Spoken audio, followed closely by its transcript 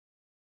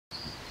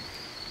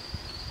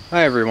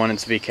Hi everyone,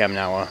 it's VCam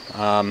Noah.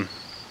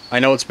 I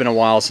know it's been a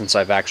while since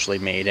I've actually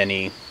made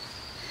any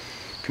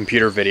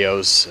computer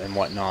videos and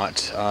whatnot.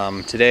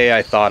 Today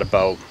I thought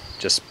about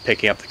just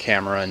picking up the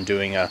camera and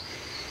doing a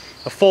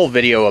full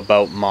video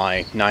about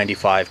my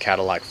 '95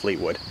 Cadillac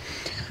Fleetwood.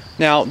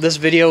 Now this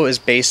video is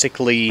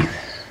basically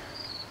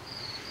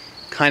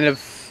kind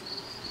of,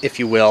 if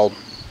you will,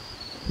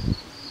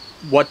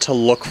 what to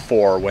look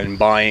for when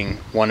buying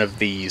one of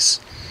these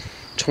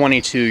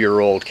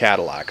 22-year-old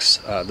Cadillacs.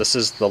 This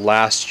is the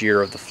last year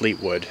of the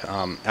Fleetwood.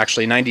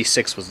 Actually,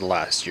 96 was the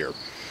last year.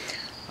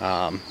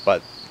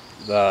 But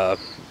the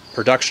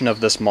production of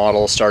this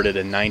model started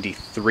in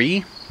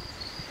 93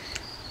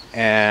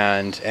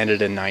 and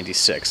ended in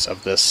 96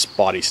 of this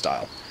body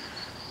style.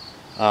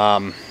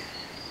 The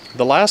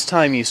last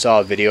time you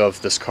saw a video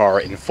of this car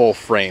in full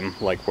frame,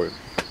 like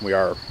we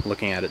are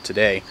looking at it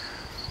today,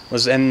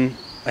 was in,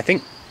 I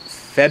think,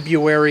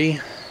 February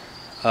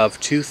of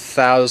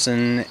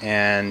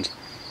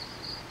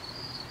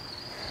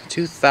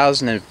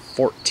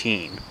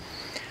 2014.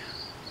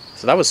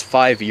 So that was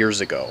 5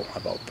 years ago,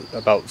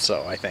 about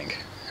so I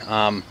think.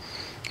 And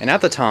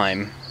at the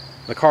time,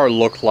 the car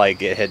looked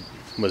like it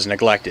was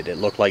neglected. It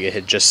looked like it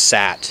had just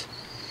sat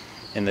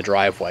in the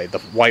driveway. The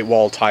white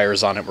wall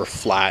tires on it were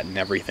flat and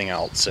everything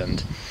else,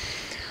 and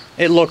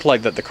it looked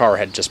like that the car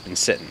had just been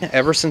sitting.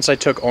 Ever since I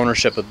took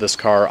ownership of this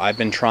car, I've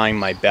been trying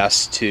my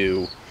best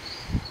to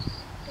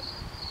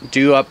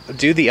do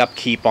the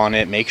upkeep on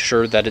it, make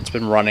sure that it's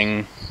been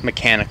running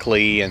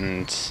mechanically,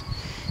 and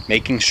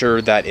making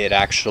sure that it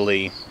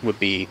actually would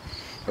be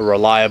a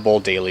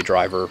reliable daily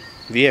driver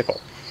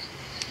vehicle.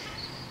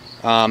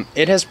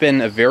 It has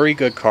been a very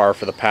good car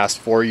for the past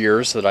 4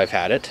 years that I've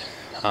had it,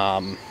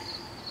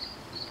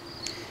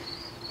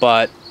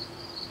 but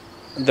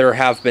there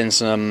have been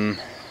some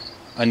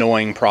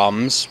annoying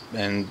problems,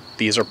 and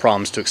these are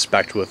problems to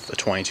expect with a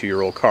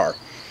 22-year-old car.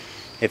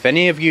 If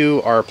any of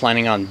you are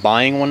planning on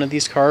buying one of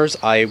these cars,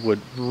 I would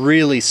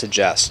really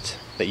suggest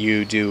that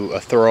you do a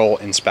thorough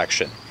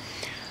inspection.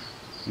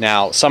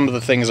 Now, some of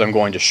the things I'm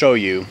going to show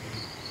you,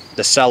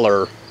 the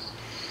seller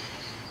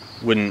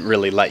wouldn't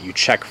really let you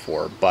check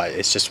for, but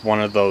it's just one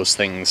of those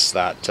things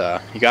that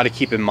you got to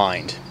keep in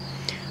mind.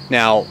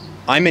 Now,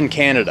 I'm in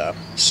Canada,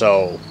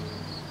 so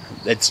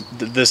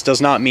this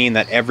does not mean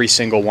that every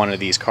single one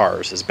of these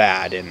cars is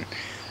bad in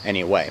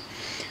any way.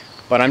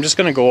 But I'm just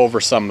going to go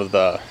over some of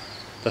the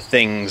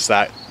things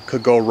that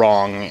could go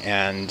wrong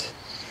and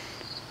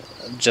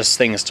just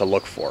things to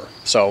look for.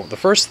 So the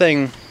first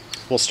thing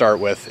we'll start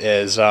with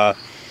is the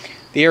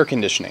air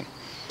conditioning.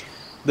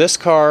 This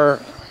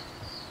car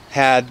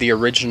had the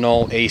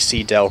original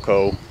AC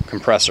Delco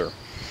compressor.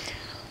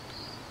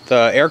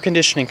 The air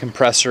conditioning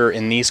compressor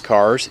in these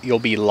cars, you'll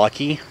be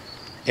lucky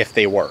if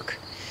they work.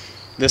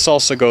 This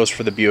also goes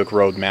for the Buick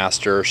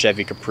Roadmaster,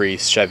 Chevy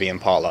Caprice, Chevy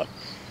Impala.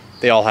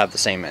 They all have the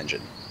same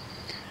engine.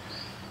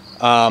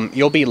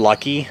 You'll be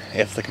lucky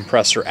if the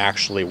compressor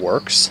actually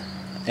works,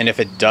 and if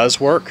it does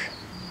work,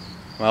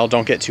 well,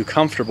 don't get too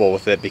comfortable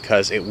with it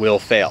because it will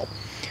fail.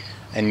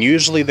 And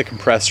usually the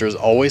compressors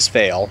always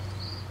fail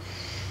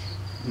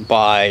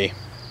by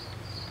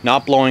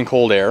not blowing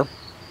cold air,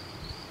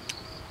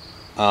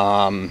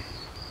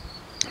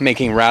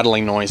 making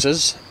rattling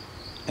noises,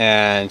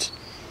 and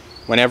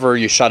whenever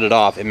you shut it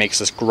off, it makes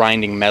this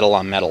grinding metal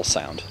on metal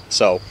sound.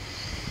 So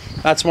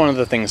that's one of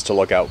the things to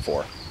look out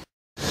for.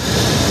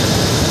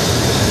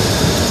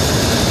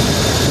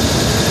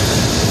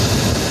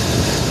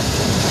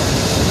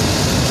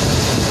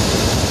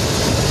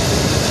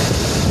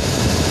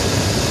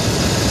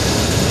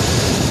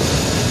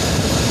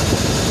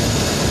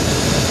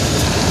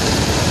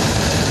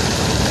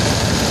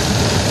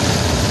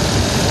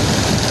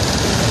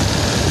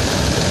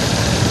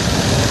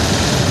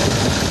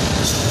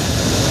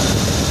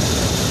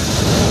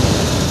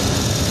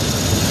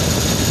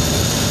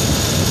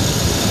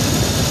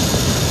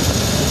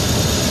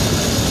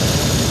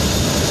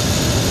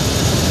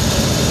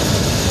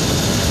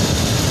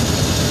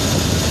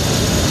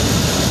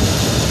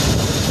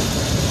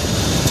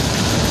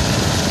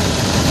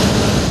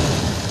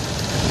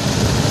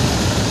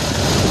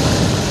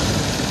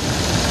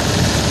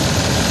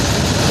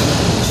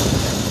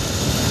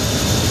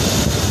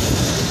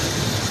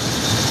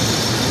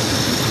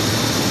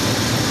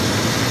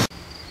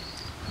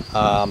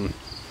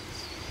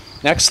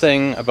 Next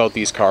thing about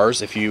these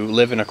cars, if you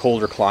live in a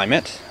colder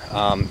climate,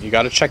 you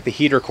got to check the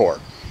heater core.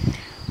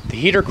 The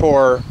heater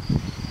core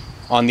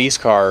on these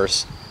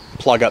cars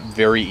plug up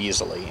very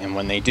easily, and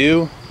when they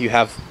do, you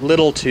have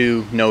little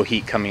to no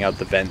heat coming out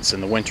the vents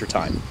in the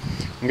wintertime.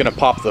 I'm going to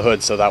pop the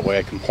hood so that way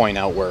I can point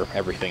out where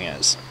everything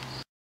is.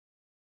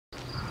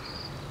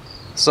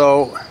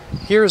 So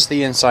here's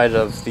the inside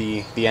of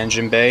the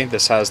engine bay.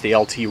 This has the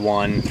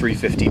LT1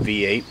 350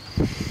 V8.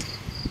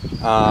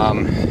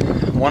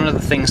 One of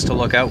the things to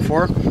look out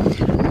for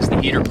is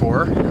the heater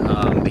core.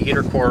 The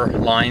heater core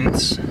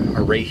lines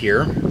are right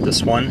here,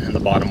 this one and the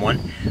bottom one.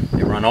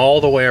 They run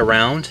all the way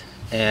around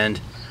and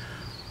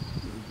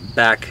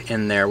back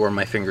in there where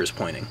my finger is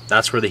pointing.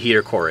 That's where the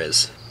heater core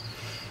is.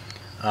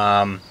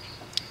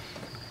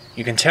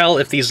 You can tell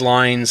if these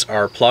lines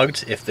are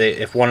plugged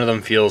if one of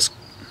them feels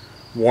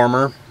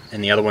warmer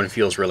and the other one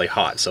feels really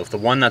hot. So if the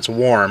one that's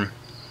warm,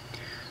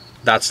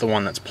 that's the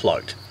one that's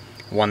plugged.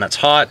 The one that's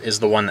hot is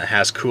the one that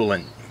has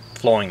coolant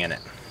flowing in it.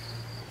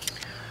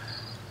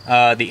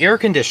 The air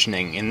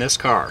conditioning in this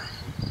car,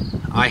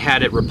 I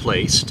had it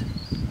replaced.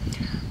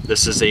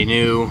 This is a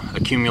new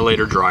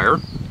accumulator dryer.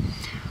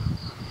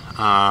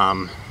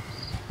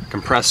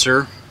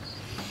 Compressor.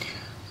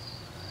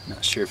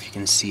 Not sure if you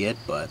can see it,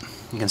 but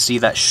you can see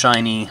that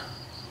shiny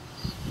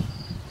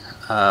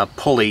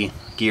pulley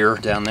gear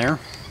down there.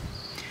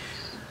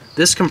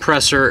 This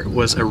compressor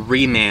was a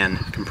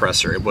reman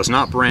compressor. It was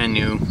not brand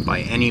new by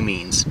any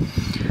means,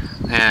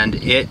 and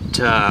it's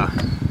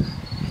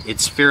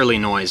fairly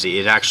noisy.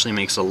 It actually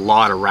makes a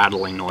lot of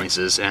rattling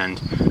noises,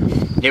 and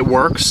it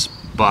works,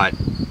 but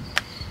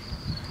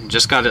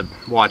just got to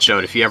watch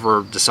out. If you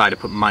ever decide to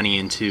put money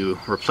into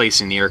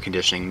replacing the air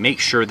conditioning, make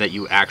sure that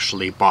you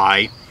actually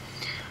buy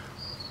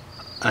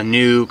a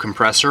new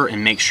compressor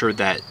and make sure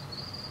that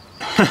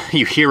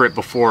you hear it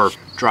before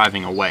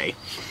driving away.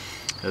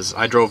 Because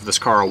I drove this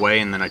car away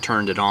and then I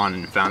turned it on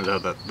and found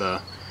out that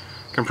the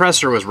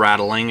compressor was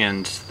rattling,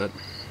 and that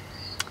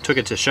took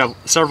it to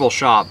several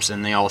shops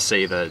and they all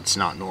say that it's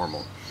not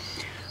normal.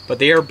 But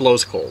the air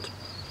blows cold.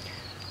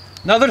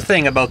 Another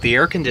thing about the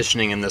air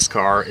conditioning in this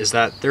car is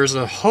that there's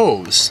a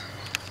hose.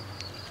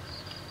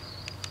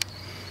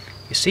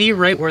 You see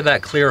right where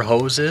that clear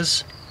hose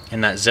is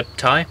in that zip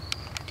tie?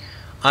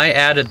 I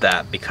added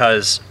that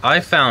because I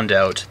found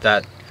out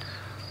that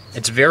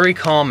it's very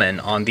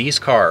common on these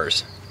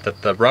cars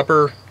that the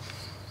rubber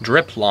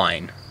drip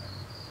line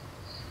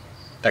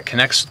that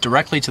connects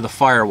directly to the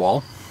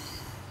firewall,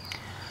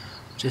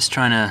 just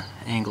trying to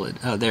angle it,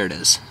 oh there it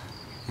is,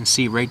 you can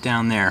see right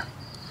down there.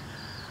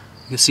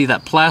 You see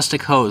that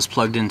plastic hose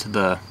plugged into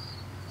the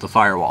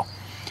firewall.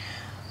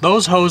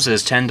 Those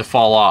hoses tend to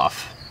fall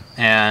off,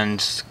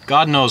 and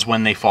God knows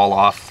when they fall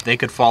off. They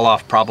could fall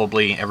off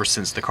probably ever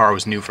since the car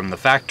was new from the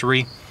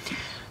factory.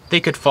 They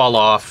could fall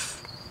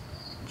off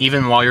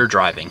even while you're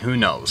driving, who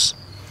knows.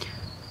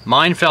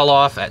 Mine fell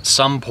off at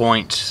some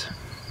point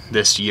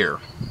this year,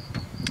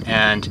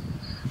 and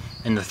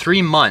in the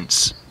 3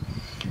 months,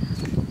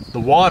 the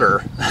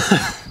water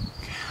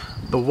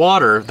the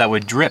water that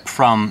would drip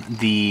from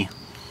the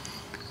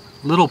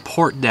little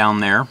port down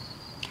there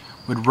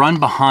would run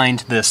behind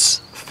this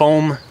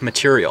foam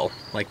material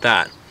like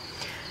that,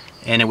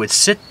 and it would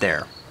sit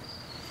there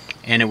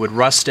and it would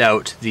rust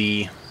out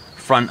the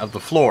front of the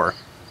floor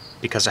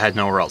because I had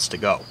nowhere else to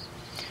go.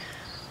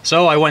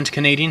 So I went to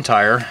Canadian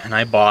Tire and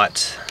I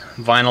bought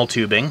vinyl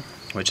tubing,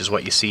 which is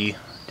what you see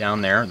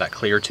down there, that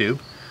clear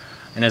tube,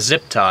 and a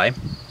zip tie,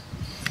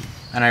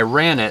 and I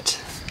ran it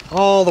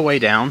all the way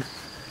down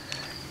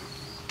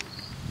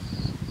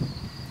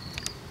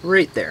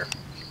right there.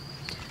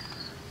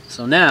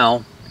 So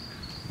now,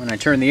 when I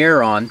turn the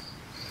air on,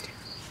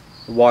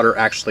 the water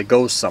actually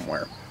goes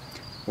somewhere.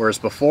 Whereas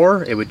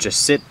before, it would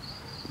just sit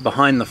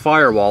behind the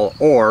firewall,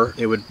 or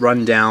it would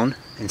run down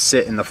and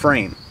sit in the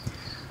frame.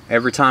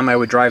 Every time I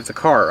would drive the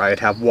car, I'd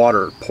have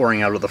water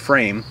pouring out of the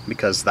frame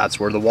because that's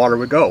where the water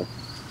would go.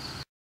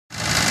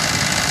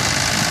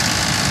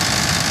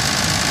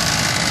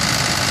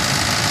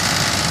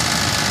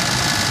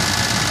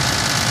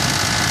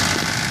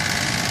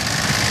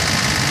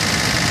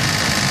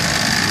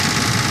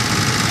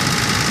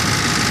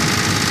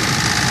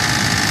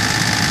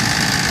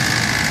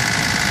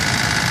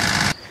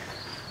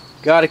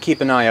 Got to keep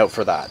an eye out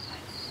for that.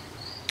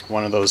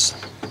 One of those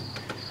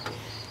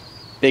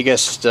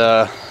biggest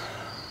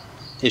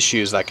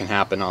issues that can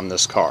happen on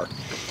this car.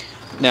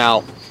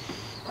 Now,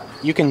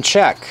 you can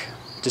check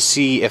to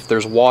see if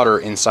there's water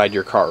inside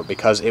your car,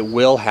 because it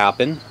will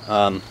happen.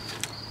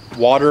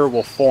 Water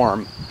will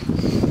form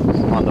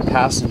on the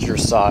passenger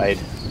side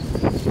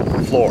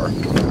floor.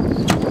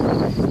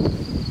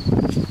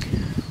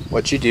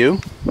 What you do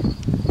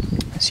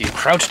is you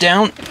crouch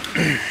down,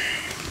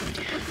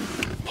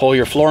 pull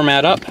your floor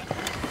mat up,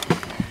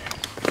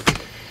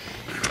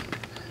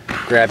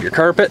 grab your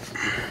carpet,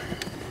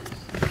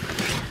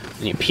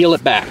 and you peel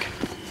it back.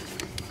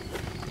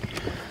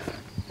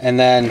 And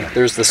then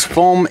there's this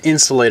foam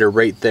insulator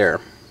right there.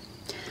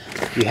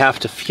 You have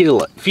to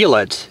feel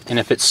it, and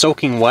if it's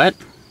soaking wet,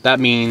 that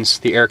means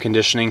the air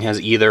conditioning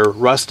has either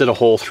rusted a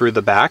hole through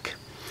the back,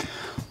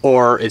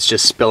 or it's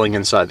just spilling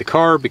inside the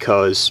car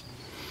because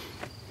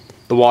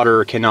the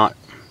water cannot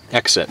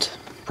exit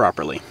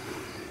properly.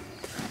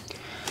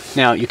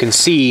 Now you can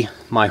see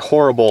my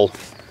horrible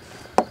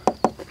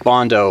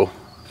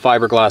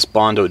fiberglass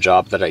Bondo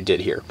job that I did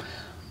here.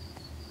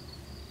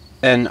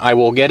 And I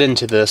will get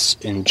into this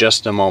in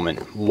just a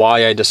moment,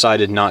 why I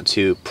decided not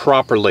to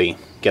properly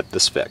get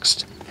this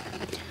fixed.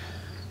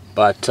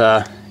 But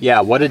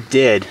yeah, what it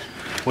did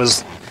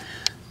was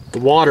the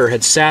water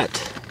had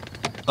sat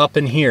up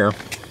in here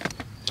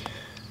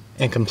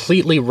and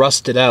completely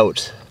rusted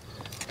out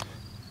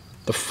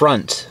the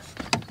front,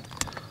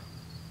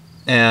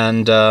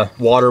 and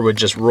water would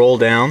just roll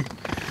down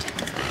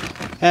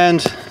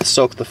and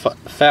soak the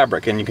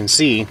fabric. And you can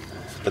see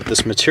that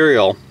this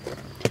material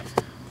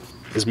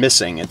is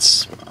missing.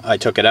 I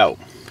took it out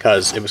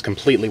because it was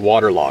completely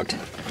waterlogged.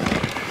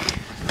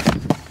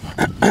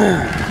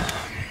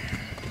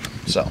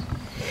 So,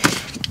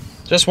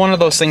 just one of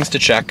those things to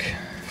check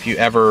if you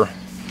ever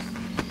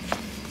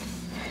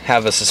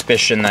have a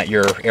suspicion that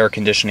your air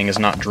conditioning is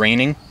not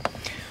draining.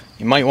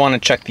 You might want to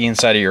check the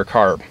inside of your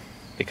car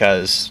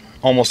because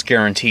almost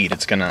guaranteed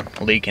it's going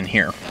to leak in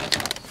here.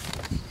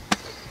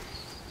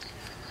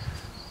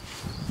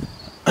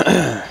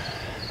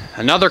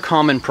 Another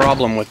common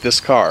problem with this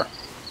car,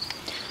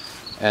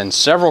 and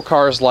several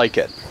cars like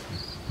it,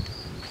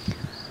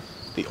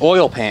 the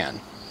oil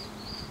pan.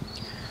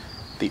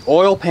 The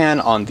oil pan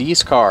on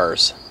these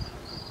cars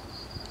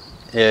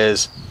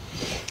is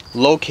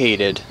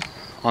located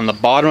on the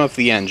bottom of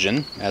the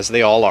engine, as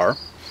they all are.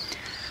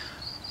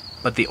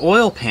 But the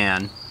oil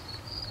pan,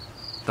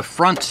 the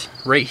front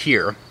right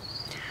here,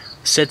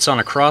 sits on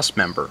a cross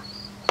member.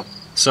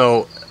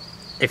 So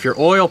if your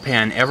oil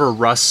pan ever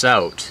rusts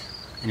out,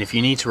 and if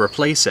you need to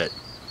replace it,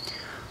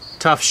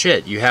 tough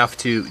shit. You have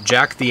to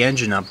jack the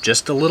engine up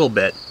just a little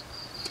bit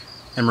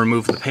and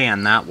remove the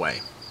pan that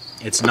way.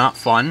 It's not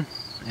fun,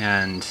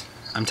 and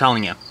I'm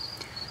telling you,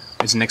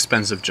 it's an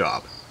expensive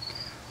job.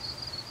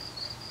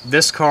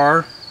 This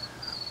car,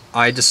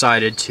 I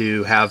decided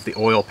to have the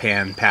oil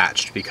pan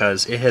patched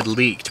because it had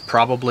leaked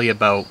probably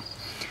about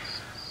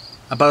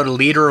a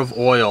liter of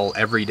oil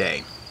every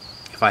day.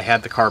 If I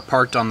had the car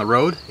parked on the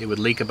road, it would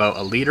leak about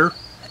a liter,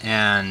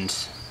 and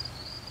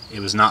it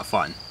was not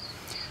fun.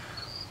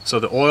 So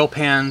the oil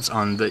pans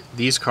on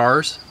these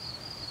cars,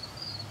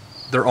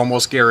 they're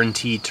almost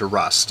guaranteed to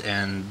rust,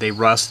 and they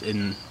rust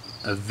in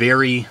a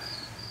very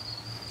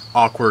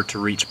awkward to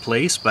reach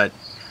place, but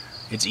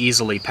it's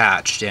easily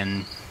patched.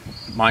 In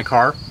my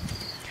car,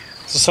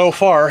 so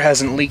far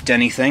hasn't leaked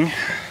anything.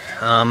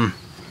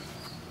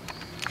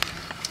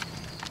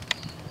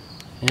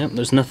 Yep,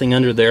 there's nothing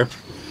under there.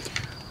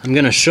 I'm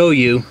gonna show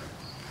you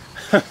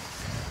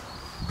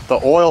the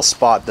oil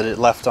spot that it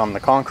left on the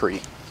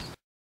concrete.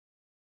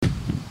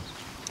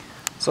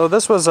 So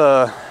this was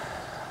an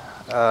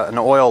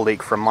oil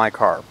leak from my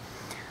car.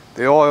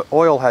 The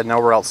oil had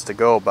nowhere else to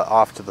go but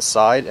off to the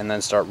side and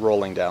then start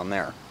rolling down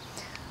there.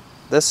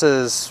 This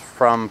is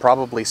from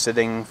probably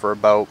sitting for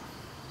about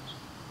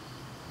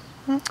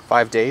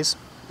 5 days,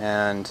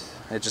 and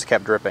it just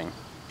kept dripping.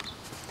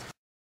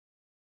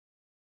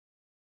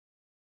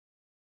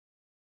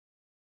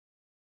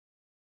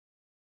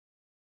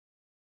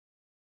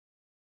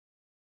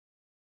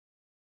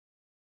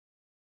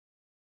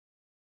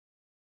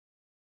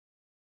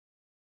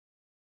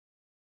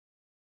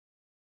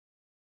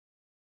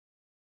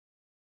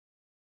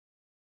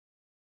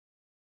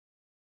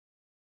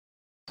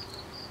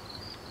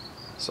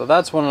 So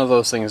that's one of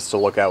those things to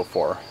look out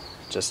for.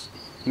 Just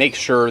make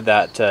sure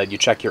that you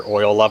check your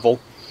oil level,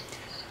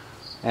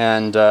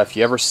 and if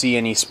you ever see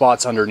any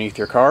spots underneath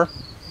your car,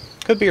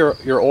 could be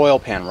your oil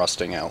pan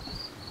rusting out.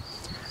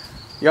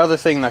 The other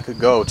thing that could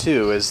go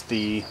too is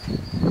the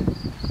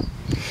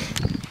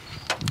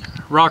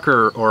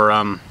rocker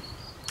or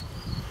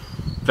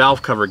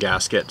valve cover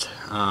gasket.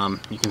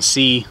 You can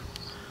see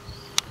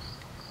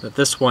that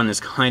this one is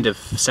kind of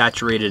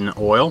saturated in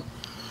oil.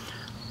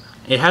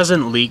 It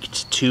hasn't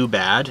leaked too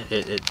bad.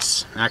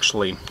 It's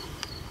actually,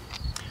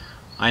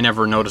 I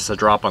never noticed a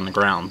drop on the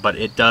ground, but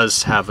it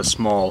does have a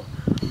small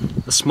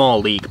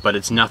leak, but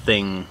it's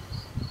nothing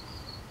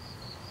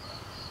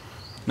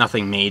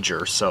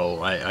major,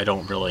 so I'm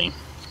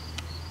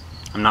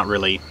not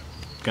really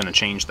gonna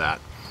change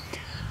that.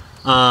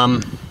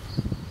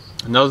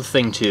 Another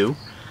thing too,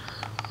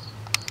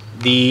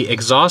 the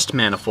exhaust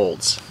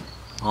manifolds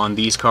on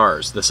these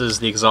cars. This is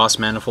the exhaust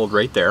manifold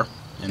right there,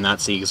 and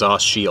that's the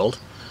exhaust shield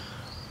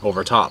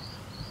over top.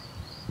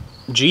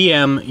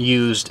 GM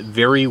used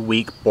very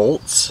weak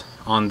bolts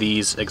on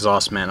these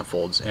exhaust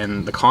manifolds,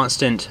 and the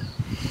constant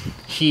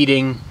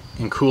heating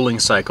and cooling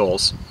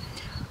cycles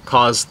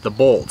caused the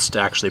bolts to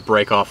actually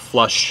break off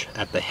flush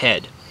at the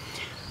head.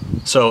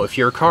 So if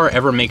your car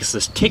ever makes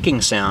this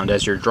ticking sound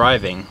as you're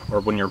driving,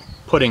 or when you're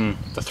putting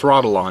the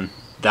throttle on,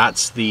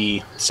 that's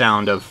the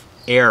sound of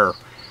air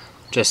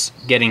just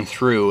getting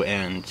through,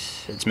 and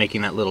it's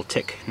making that little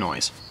tick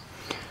noise.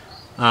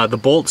 The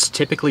bolts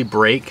typically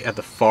break at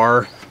the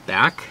far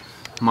back.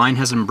 Mine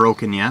hasn't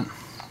broken yet.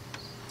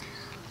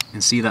 You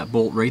can see that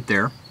bolt right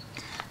there.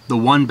 The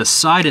one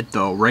beside it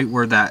though, right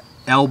where that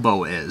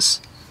elbow is,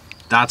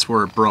 that's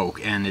where it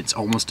broke, and it's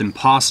almost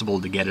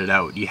impossible to get it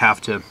out. You have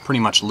to pretty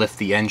much lift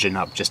the engine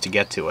up just to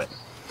get to it.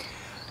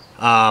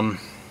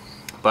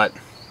 But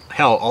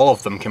hell, all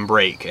of them can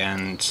break,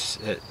 and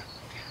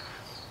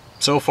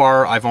so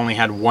far I've only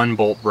had one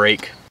bolt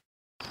break.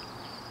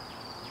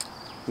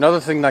 Another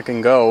thing that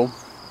can go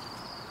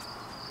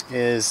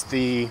is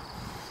the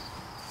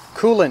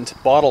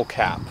coolant bottle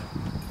cap.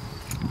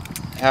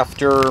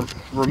 After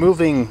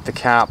removing the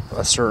cap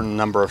a certain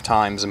number of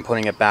times and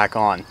putting it back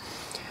on,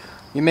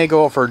 you may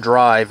go for a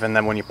drive, and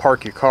then when you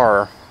park your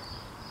car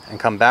and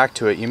come back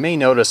to it, you may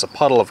notice a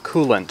puddle of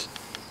coolant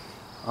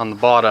on the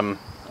bottom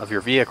of your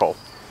vehicle.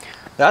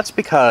 That's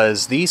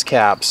because these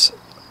caps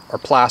are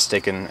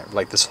plastic, and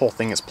like this whole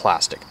thing is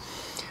plastic.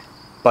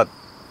 But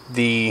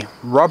the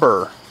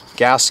rubber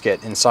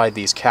gasket inside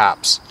these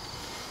caps,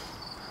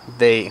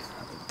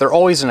 they're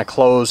always in a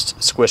closed,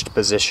 squished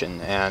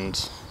position,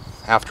 and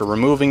after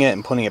removing it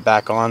and putting it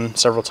back on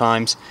several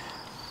times,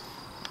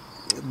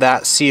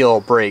 that seal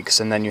breaks,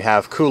 and then you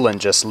have coolant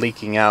just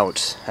leaking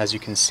out. As you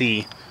can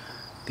see,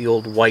 the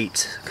old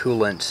white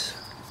coolant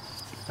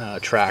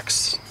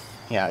tracks,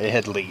 yeah, it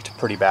had leaked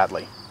pretty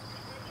badly.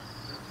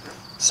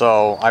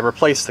 So I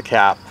replaced the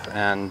cap,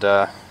 and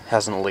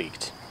hasn't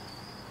leaked.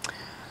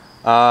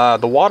 The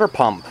water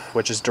pump,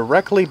 which is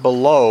directly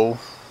below,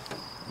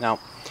 now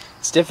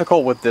it's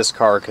difficult with this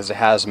car because it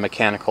has a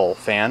mechanical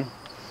fan,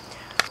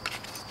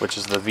 which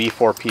is the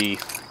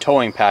V4P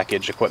towing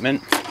package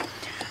equipment.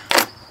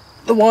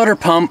 The water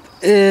pump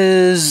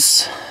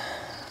is,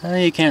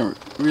 you can't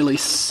really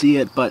see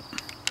it, but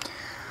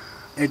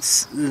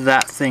it's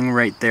that thing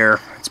right there.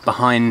 It's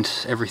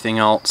behind everything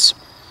else.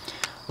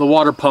 The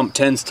water pump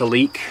tends to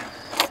leak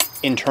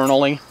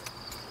internally,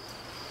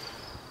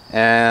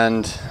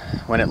 and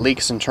when it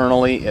leaks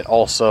internally, it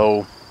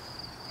also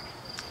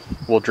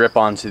will drip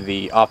onto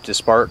the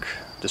OptiSpark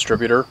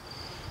distributor,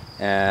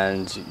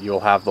 and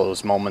you'll have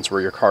those moments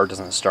where your car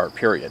doesn't start,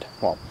 period.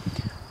 Well,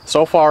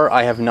 so far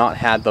I have not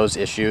had those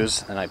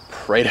issues, and I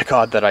pray to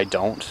God that I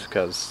don't,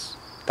 because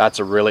that's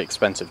a really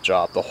expensive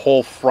job. The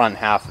whole front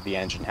half of the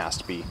engine has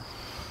to be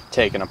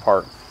taken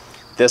apart.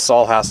 This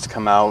all has to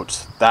come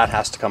out, that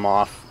has to come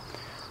off.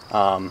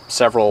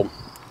 Several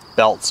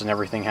belts and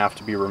everything have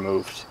to be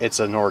removed. It's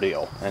an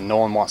ordeal, and no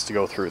one wants to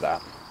go through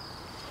that.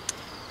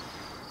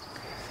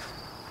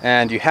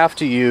 And you have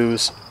to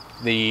use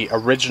the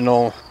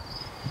original,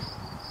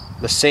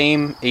 the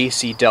same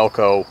AC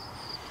Delco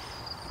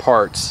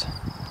parts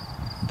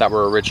that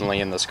were originally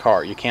in this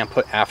car. You can't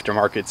put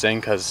aftermarkets in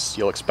because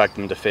you'll expect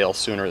them to fail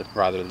sooner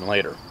rather than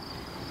later.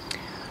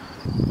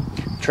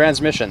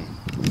 Transmission.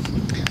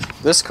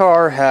 This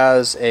car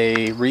has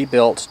a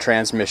rebuilt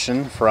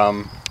transmission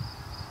from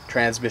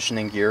Transmission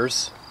and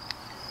Gears.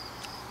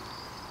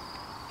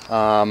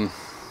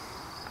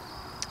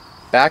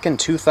 Back in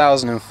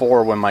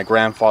 2004, when my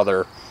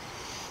grandfather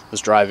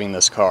was driving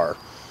this car,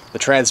 the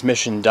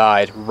transmission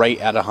died right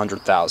at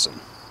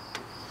 100,000.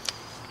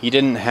 He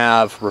didn't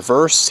have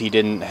reverse, he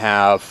didn't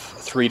have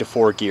 3 to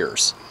 4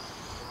 gears.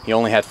 He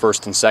only had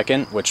first and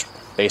second, which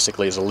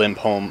basically is a limp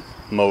home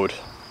mode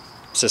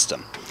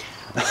system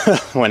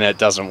when it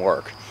doesn't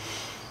work.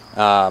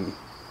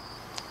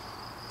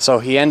 So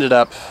he ended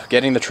up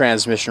getting the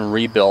transmission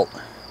rebuilt,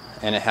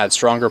 and it had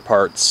stronger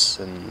parts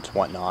and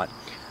whatnot.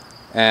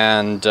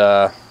 And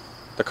the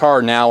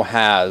car now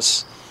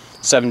has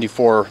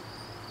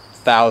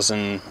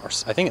 74,000, or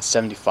I think it's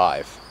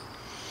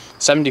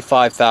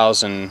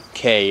 75,000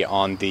 K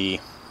on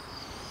the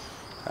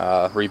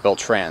rebuilt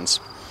trans.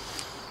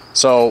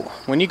 So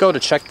when you go to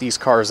check these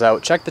cars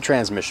out, check the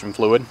transmission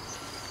fluid.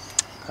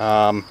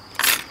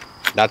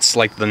 That's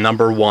like the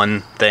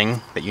 #1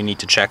 thing that you need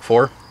to check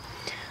for.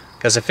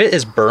 Because if it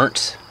is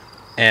burnt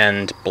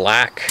and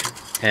black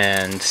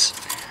and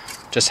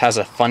just has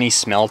a funny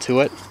smell to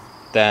it,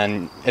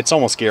 then it's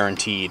almost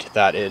guaranteed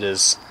that it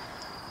is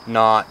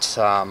not,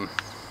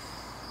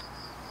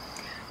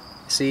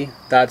 see,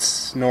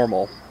 that's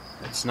normal.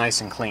 It's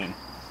nice and clean.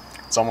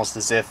 It's almost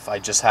as if I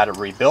just had it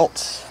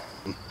rebuilt.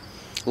 A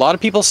lot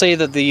of people say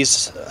that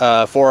these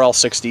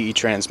 4L60E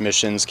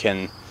transmissions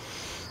can,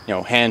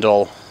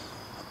 handle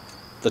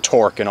the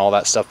torque and all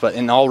that stuff, but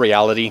in all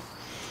reality,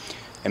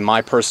 in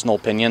my personal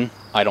opinion,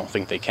 I don't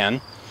think they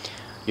can.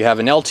 You have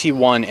an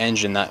LT1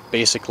 engine that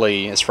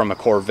basically is from a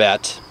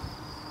Corvette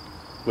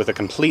with a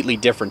completely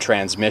different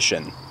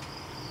transmission,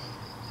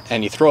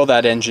 and you throw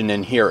that engine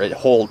in here,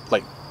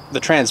 the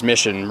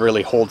transmission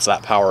really holds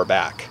that power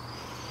back.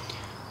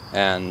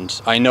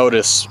 And I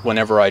notice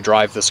whenever I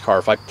drive this car,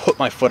 if I put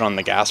my foot on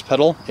the gas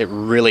pedal, it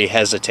really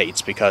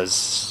hesitates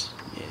because,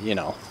 you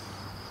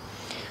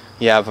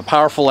have a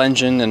powerful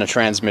engine and a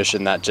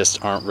transmission that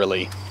just aren't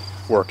really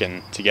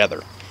working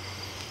together.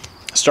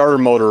 Starter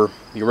motor,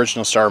 the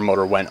original starter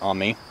motor went on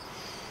me,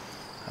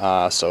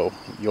 so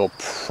you'll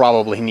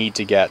probably need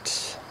to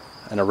get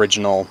an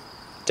original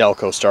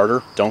Delco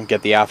starter. Don't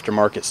get the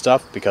aftermarket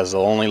stuff because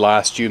they'll only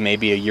last you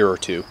maybe a year or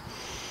two.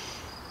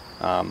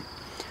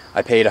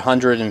 I paid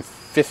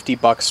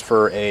 $150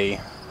 for a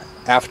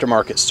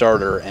aftermarket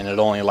starter, and it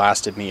only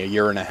lasted me a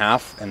year and a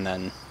half, and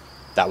then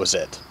that was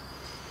it.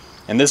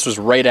 And this was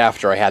right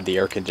after I had the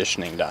air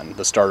conditioning done.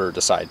 The starter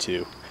decided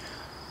to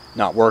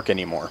not work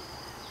anymore.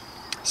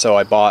 So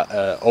I bought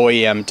an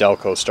OEM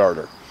Delco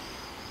starter,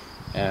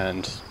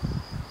 and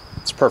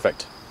it's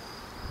perfect.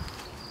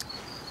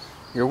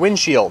 Your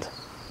windshield.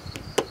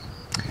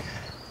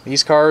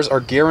 These cars are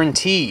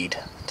guaranteed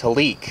to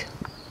leak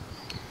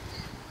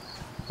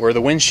where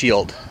the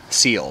windshield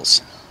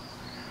seals.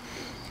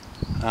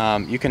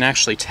 You can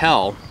actually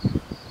tell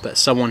that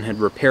someone had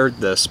repaired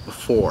this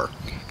before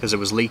because it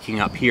was leaking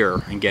up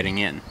here and getting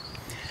in.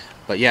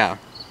 But yeah,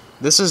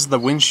 This is the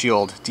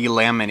windshield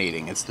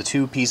delaminating. It's the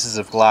two pieces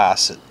of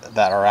glass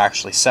that are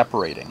actually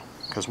separating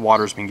because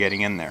water's been getting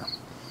in there.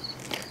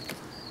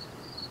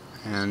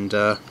 And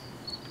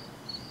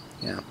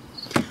yeah.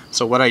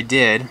 So what I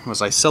did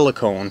was I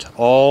siliconed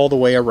all the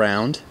way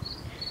around.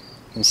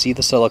 You can see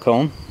the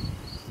silicone.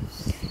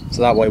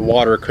 So that way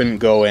water couldn't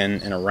go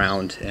in and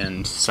around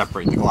and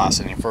separate the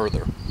glass any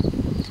further.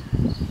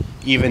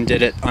 Even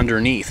did it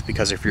underneath,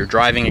 because if you're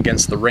driving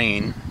against the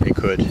rain, it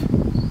could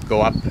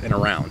go up and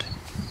around.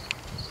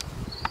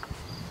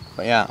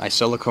 But yeah, I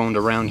siliconed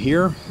around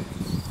here,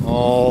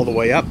 all the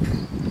way up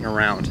and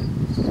around.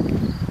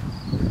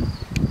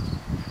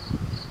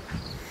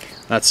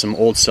 That's some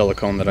old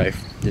silicone that I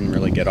didn't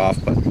really get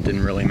off, but it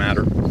didn't really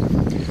matter.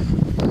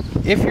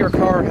 If your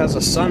car has a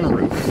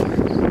sunroof,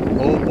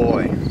 oh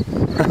boy.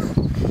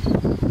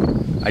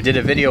 I did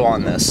a video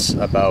on this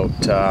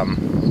about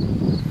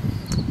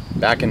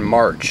back in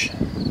March.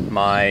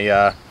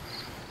 My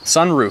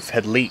sunroof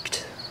had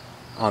leaked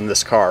on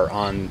this car,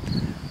 on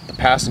the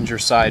passenger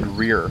side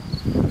rear.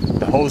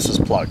 The hose was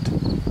plugged.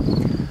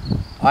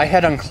 I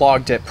had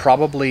unclogged it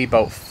probably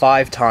about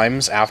 5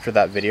 times after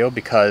that video,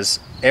 because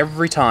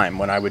every time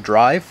when I would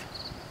drive,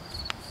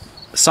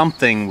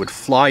 something would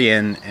fly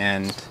in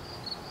and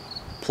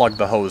plug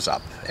the hose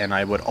up, and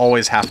I would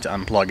always have to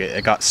unplug it.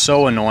 It got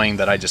so annoying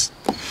that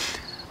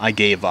I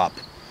gave up,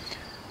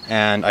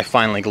 and I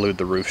finally glued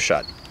the roof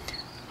shut.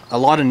 A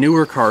lot of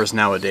newer cars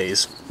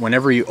nowadays,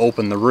 whenever you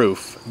open the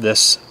roof,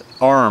 this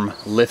arm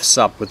lifts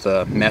up with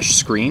a mesh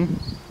screen.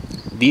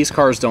 These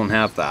cars don't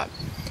have that.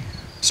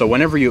 So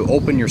whenever you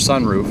open your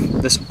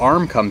sunroof, this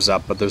arm comes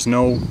up, but there's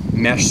no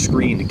mesh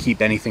screen to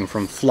keep anything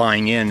from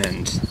flying in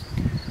and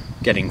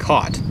getting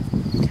caught.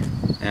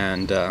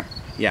 And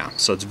yeah,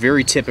 so it's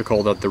very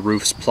typical that the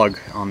roofs plug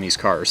on these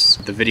cars.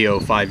 The video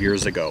 5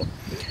 years ago,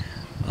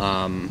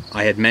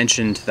 I had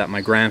mentioned that my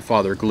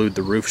grandfather glued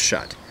the roof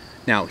shut.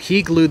 Now,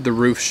 he glued the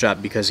roof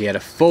shut because he had a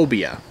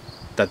phobia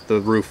that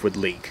the roof would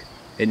leak.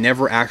 It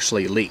never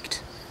actually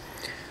leaked.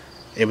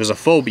 It was a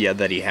phobia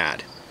that he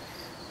had.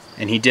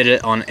 And he did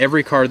it on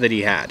every car that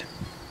he had.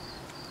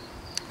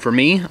 For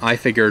me, I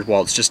figured,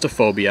 well, it's just a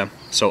phobia,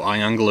 so I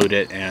unglued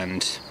it,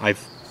 and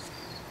I've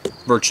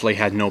virtually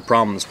had no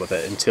problems with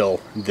it until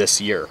this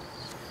year.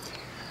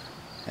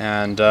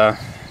 And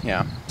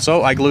yeah,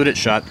 so I glued it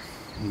shut,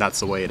 and that's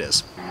the way it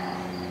is.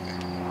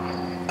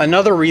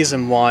 Another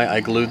reason why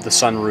I glued the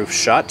sunroof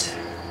shut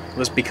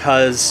was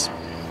because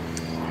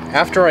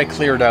after I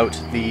cleared out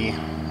the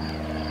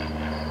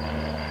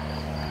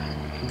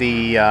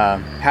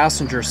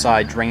passenger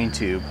side drain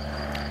tube,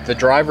 the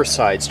driver's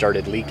side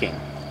started leaking.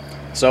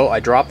 So I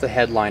dropped the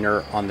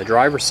headliner on the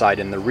driver's side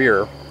in the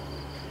rear,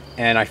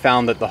 and I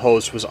found that the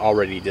hose was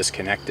already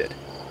disconnected.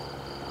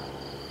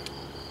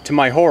 To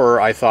my horror,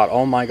 I thought,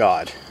 oh my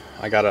god,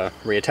 I gotta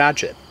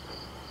reattach it.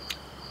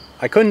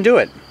 I couldn't do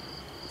it.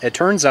 It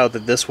turns out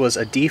that this was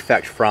a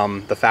defect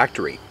from the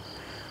factory.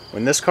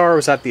 When this car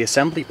was at the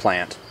assembly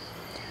plant,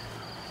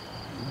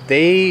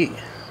 they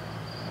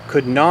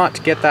could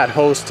not get that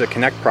hose to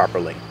connect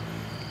properly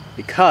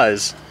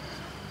because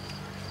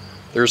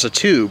there's a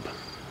tube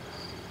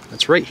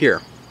that's right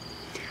here,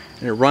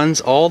 and it runs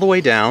all the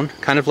way down,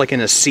 kind of like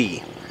in a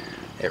C.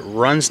 It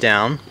runs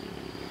down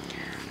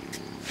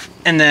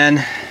and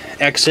then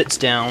exits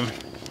down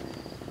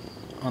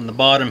on the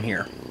bottom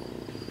here,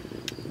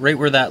 right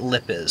where that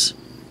lip is.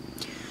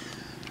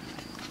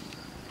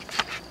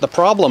 The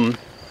problem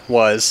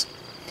was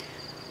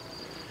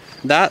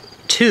that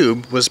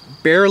tube was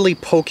barely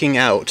poking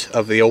out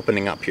of the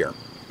opening up here,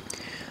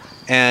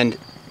 and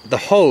the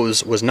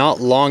hose was not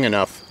long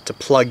enough to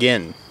plug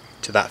in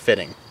to that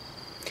fitting.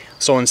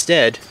 So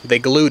instead they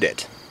glued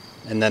it,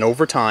 and then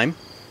over time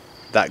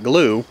that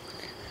glue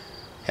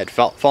had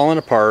fallen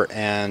apart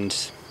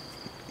and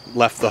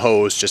left the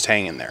hose just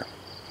hanging there,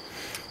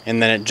 and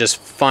then it just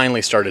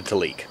finally started to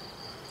leak.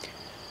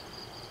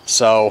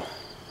 So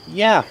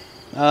yeah,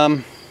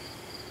 to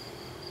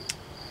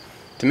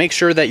make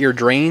sure that your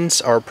drains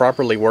are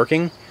properly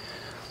working,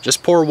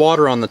 just pour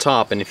water on the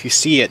top, and if you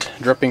see it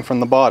dripping from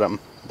the bottom,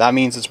 that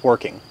means it's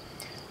working.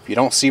 If you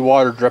don't see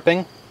water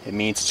dripping, it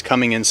means it's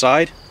coming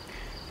inside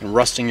and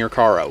rusting your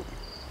car out.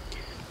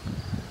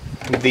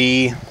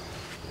 The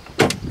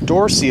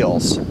door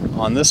seals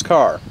on this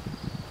car,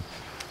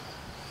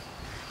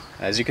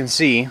 as you can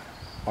see,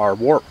 are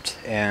warped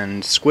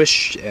and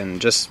squished and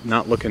just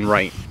not looking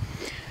right.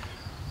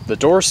 The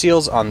door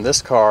seals on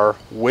this car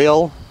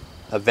will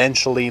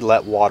eventually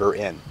let water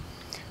in,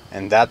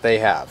 and that they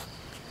have.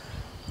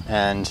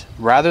 And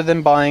rather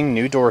than buying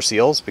new door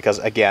seals, because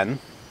again,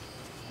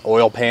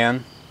 oil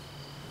pan,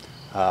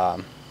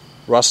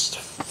 rust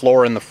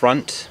floor in the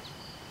front,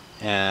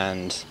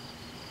 and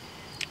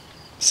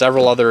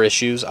several other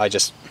issues, I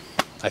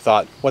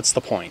thought, what's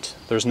the point?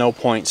 There's no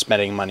point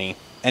spending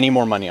any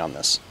more money on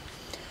this.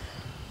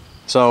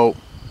 So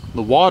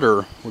the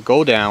water would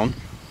go down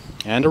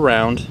and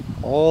around,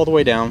 all the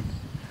way down,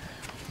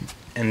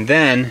 and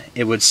then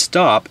it would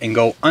stop and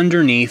go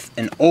underneath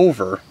and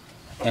over,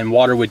 and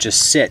water would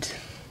just sit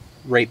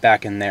right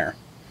back in there.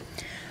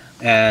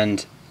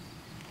 And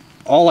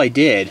all I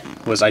did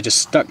was I just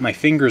stuck my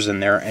fingers in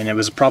there, and it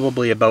was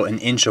probably about an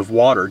inch of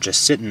water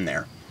just sitting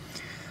there.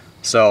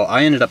 So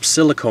I ended up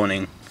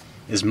siliconing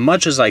as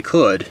much as I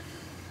could,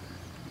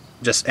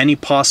 just any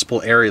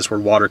possible areas where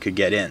water could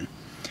get in.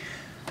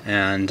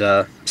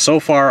 And so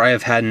far I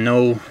have had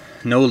no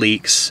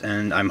leaks,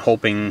 and I'm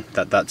hoping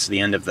that that's the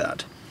end of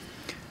that.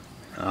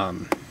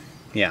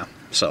 Yeah,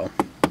 so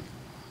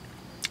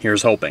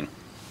here's hoping.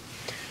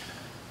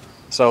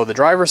 So the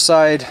driver's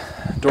side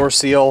door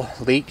seal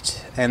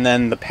leaked, and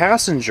then the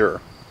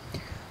passenger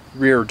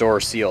rear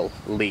door seal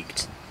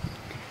leaked.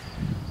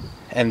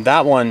 And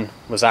that one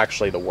was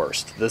actually the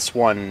worst. This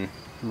one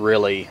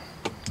really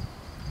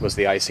was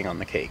the icing on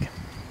the cake.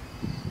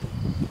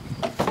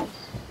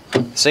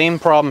 Same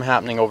problem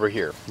happening over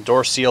here. The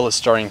door seal is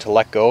starting to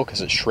let go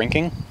because it's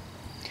shrinking.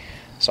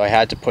 So I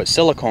had to put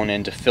silicone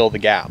in to fill the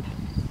gap.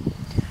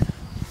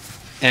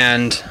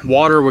 And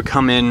water would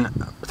come in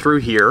through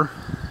here,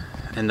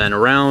 and then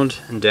around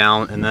and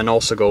down, and then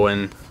also go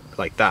in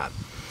like that.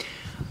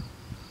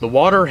 The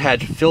water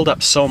had filled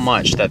up so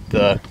much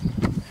that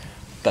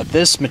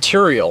this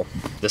material,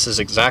 this is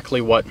exactly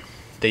what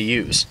they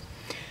use.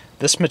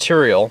 This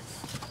material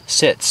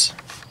sits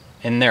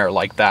in there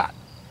like that.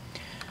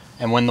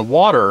 And when the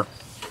water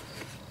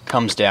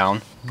comes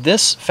down,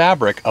 this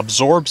fabric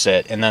absorbs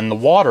it, and then the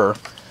water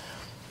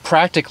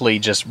practically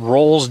just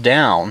rolls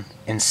down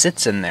and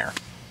sits in there.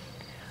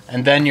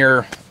 And then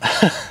your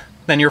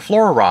then your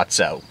floor rots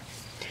out.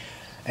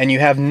 And you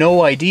have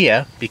no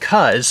idea,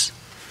 because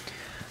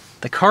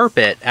the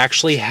carpet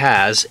actually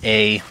has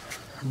a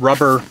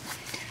rubber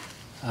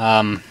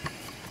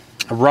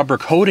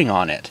coating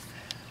on it.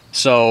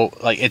 So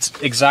like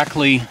it's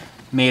exactly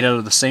made out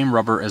of the same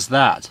rubber as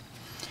that.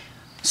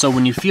 So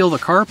when you feel the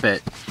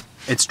carpet,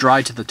 it's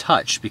dry to the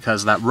touch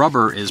because that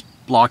rubber is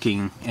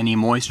blocking any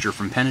moisture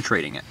from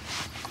penetrating it.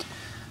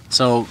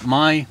 So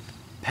my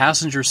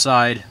passenger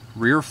side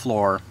rear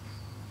floor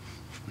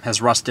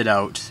has rusted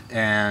out,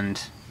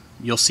 and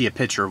you'll see a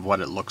picture of what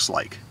it looks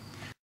like.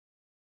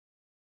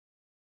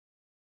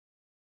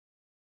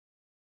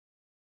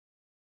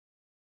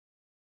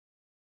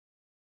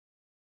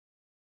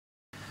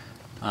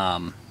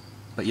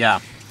 But yeah,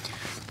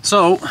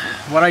 so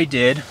what I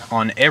did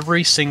on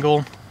every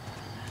single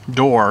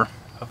door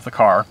of the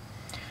car,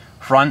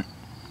 front,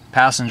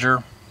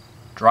 passenger,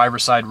 driver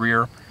side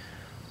rear,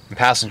 and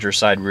passenger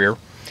side rear,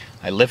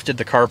 I lifted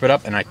the carpet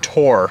up and I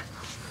tore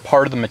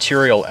part of the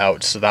material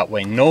out so that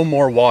way no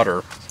more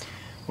water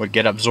would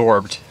get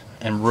absorbed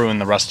and ruin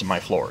the rest of my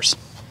floors.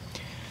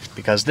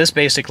 Because this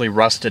basically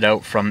rusted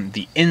out from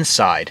the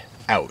inside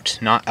out,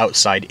 not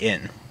outside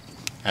in,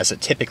 as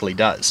it typically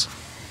does.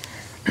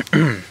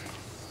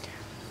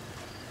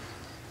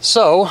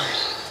 So,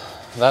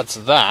 that's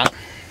that.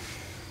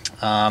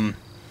 Another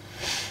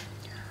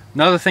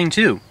thing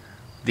too,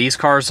 these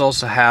cars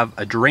also have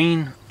a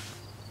drain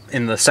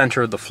in the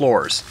center of the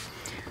floors,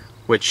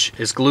 which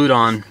is glued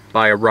on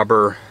by a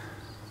rubber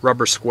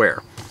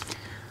square.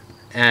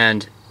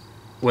 And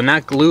when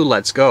that glue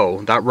lets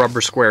go, that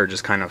rubber square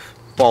just kind of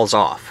falls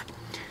off.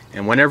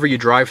 And whenever you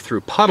drive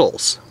through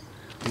puddles,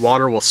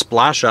 water will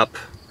splash up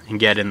and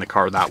get in the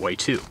car that way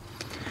too.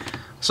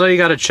 So you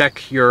gotta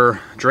check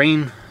your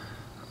drain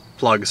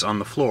plugs on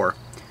the floor.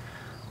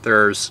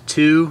 There's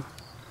 2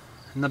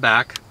 in the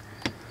back,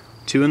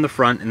 2 in the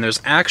front, and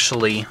there's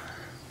actually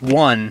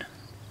 1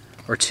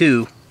 or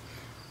 2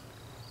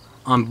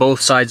 on both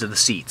sides of the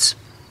seats.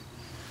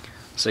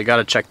 So you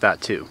gotta check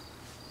that too.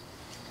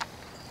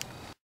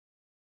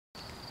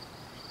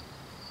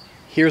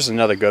 Here's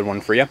another good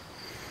one for you.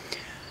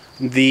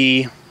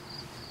 The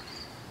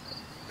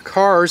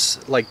cars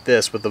like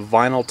this with the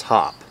vinyl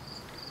top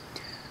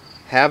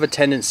have a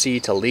tendency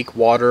to leak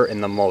water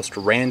in the most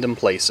random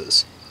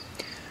places.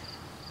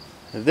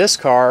 This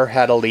car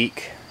had a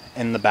leak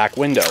in the back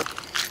window.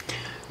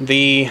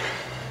 This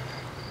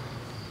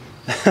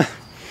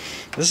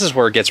is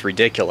where it gets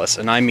ridiculous,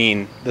 and I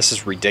mean, this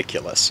is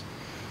ridiculous.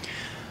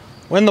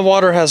 When the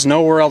water has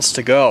nowhere else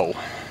to go,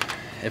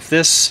 if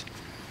this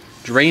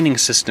draining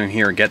system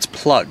here gets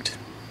plugged,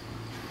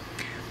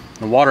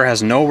 the water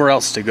has nowhere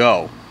else to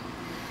go,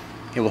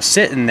 it will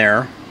sit in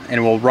there and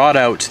it will rot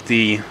out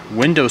the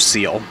window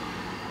seal.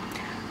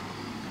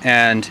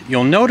 And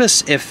you'll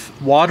notice if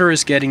water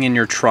is getting in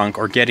your trunk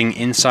or getting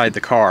inside the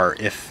car,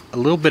 if a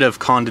little bit of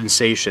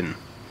condensation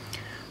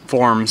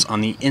forms on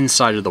the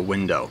inside of the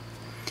window.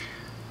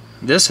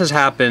 This has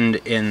happened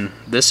in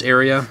this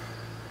area,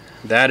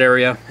 that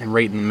area, and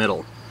right in the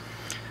middle.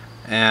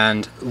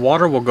 And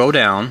water will go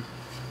down,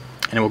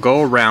 and it will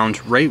go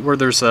around right where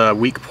there's a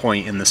weak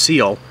point in the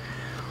seal,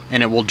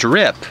 and it will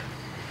drip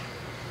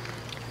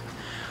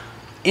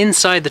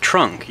inside the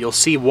trunk. You'll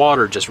see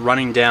water just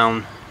running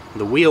down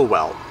the wheel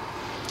well.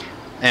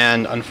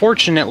 And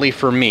unfortunately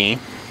for me,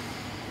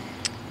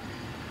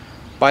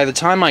 by the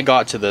time I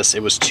got to this,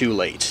 it was too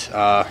late.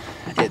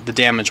 The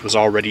damage was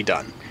already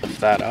done. Lift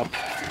that up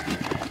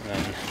and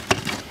then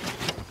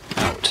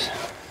out.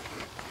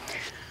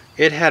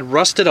 It had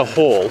rusted a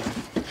hole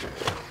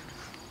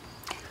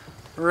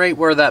right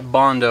where that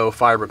Bondo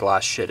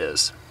fiberglass shit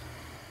is.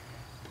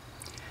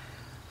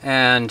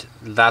 And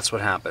that's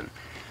what happened.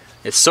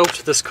 It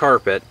soaked this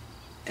carpet,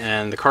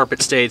 and the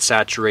carpet stayed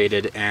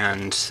saturated,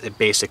 and it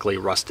basically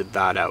rusted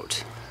that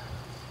out.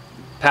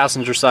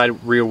 Passenger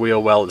side rear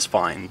wheel well is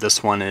fine.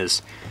 This one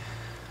is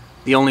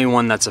the only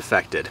one that's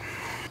affected.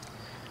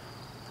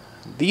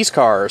 These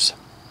cars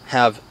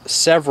have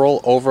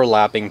several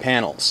overlapping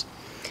panels.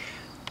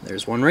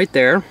 There's one right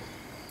there.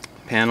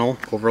 Panel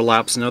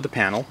overlaps another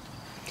panel.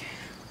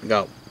 We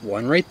got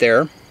one right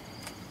there.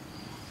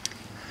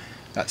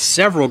 Got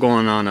several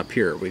going on up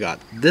here. We got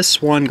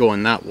this one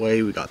going that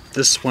way. We got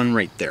this one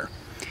right there.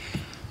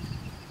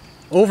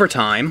 Over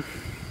time,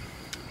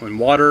 when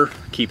water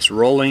keeps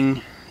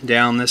rolling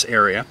down this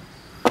area,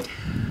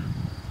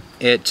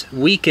 it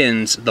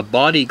weakens the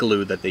body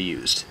glue that they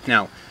used.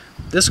 Now,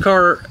 this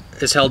car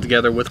is held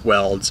together with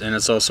welds, and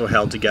it's also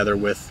held together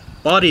with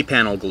body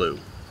panel glue,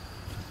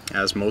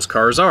 as most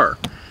cars are.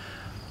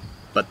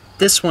 But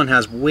this one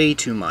has way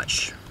too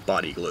much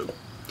body glue.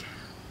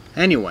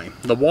 Anyway,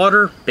 the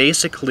water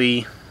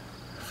basically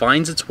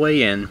finds its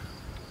way in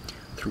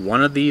through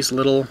one of these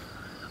little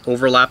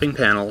overlapping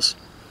panels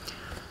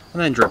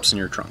and then drips in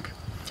your trunk.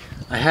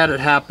 I had it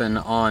happen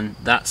on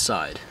that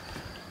side.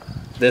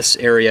 This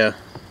area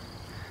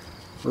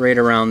right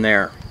around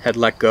there had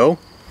let go,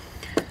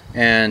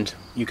 and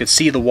you could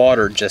see the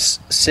water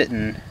just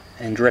sitting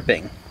and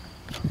dripping.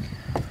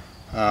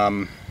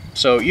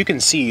 So you can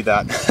see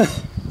that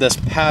this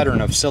pattern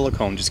of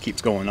silicone just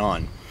keeps going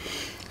on.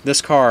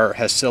 This car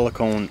has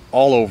silicone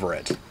all over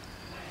it.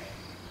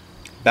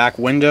 Back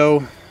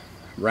window,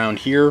 around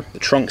here, the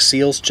trunk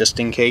seals just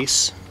in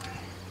case.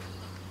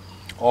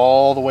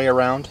 All the way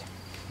around.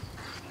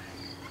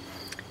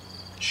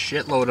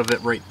 Shitload of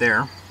it right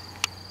there.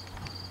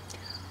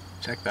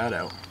 Check that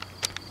out.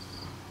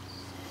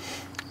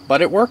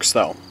 But it works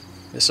though.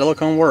 The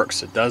silicone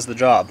works. It does the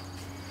job.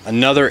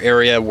 Another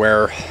area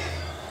where,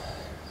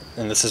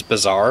 and this is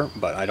bizarre,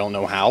 but I don't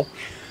know how,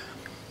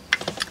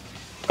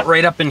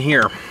 right up in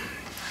here,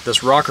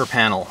 this rocker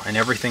panel and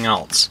everything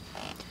else.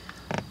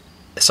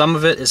 Some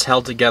of it is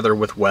held together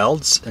with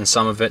welds, and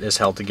some of it is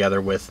held together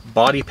with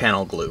body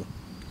panel glue.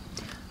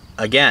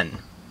 Again,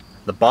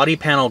 the body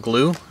panel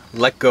glue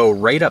let go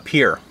right up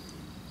here.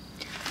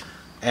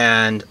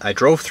 And I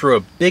drove through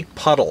a big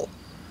puddle,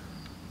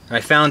 and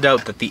I found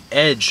out that the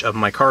edge of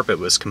my carpet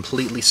was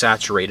completely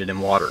saturated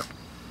in water.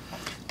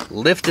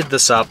 Lifted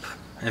this up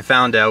and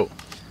found out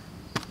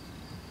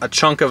a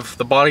chunk of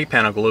the body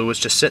panel glue was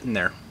just sitting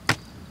there.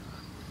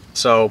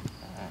 So,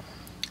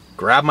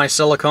 grabbed my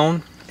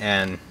silicone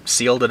and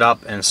sealed it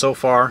up, and so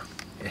far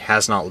it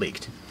has not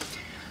leaked.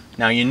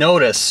 Now you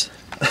notice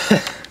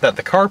that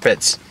the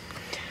carpets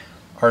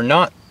are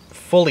not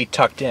fully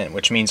tucked in,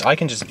 which means I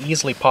can just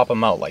easily pop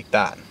them out like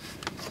that.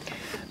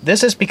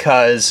 This is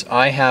because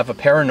I have a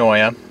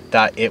paranoia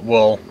that it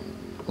will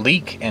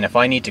leak, and if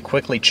I need to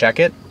quickly check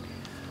it,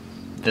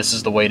 this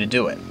is the way to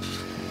do it.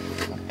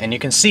 And you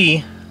can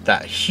see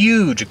that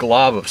huge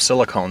glob of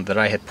silicone that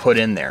I had put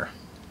in there.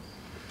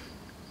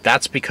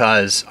 That's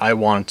because I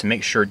wanted to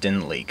make sure it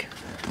didn't leak.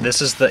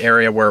 This is the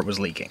area where it was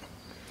leaking.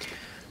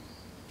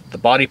 The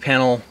body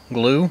panel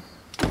glue,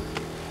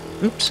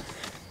 oops,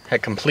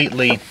 had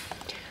completely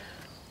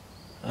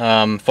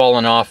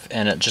fallen off,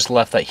 and it just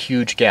left that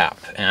huge gap,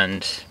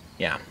 and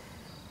yeah.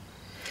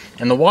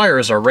 And the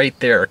wires are right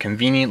there,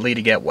 conveniently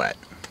to get wet.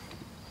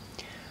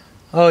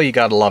 Oh, you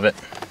gotta love it.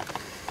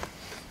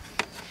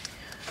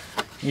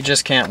 You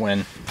just can't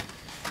win.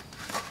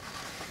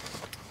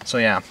 So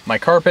yeah, my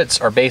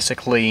carpets are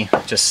basically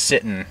just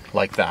sitting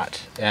like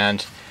that,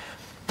 and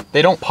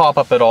they don't pop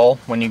up at all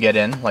when you get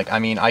in. Like, I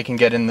mean, I can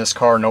get in this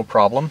car no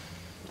problem.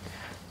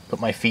 Put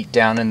my feet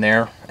down in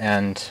there,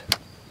 and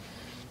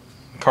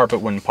the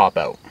carpet wouldn't pop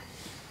out.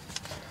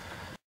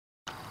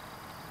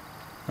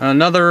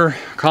 Another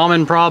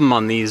common problem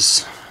on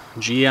these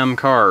GM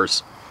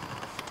cars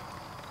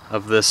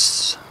of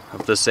this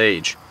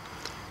age.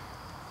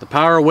 The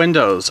power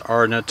windows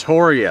are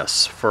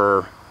notorious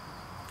for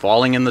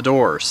falling in the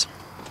doors.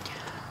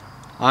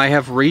 I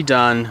have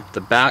redone the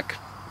back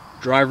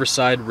driver's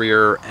side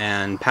rear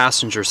and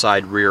passenger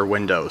side rear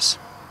windows.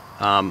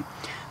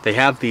 They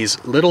have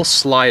these little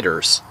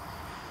sliders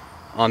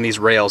on these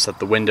rails that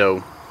the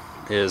window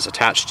is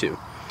attached to.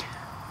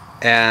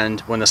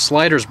 And when the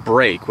sliders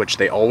break, which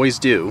they always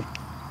do,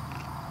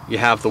 you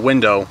have the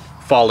window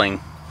falling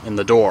in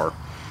the door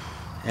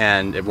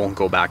and it won't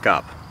go back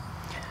up.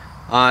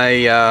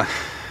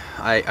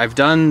 I've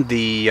done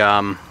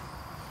the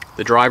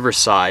driver's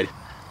side,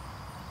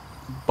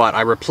 but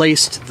I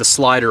replaced the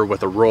slider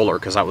with a roller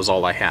because that was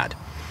all I had.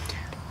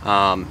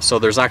 So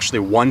there's actually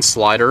one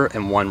slider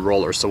and one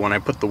roller, so when I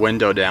put the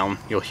window down,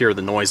 you'll hear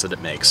the noise that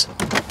it makes.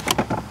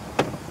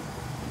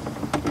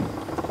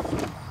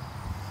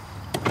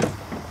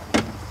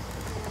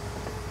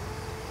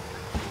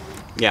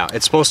 Yeah,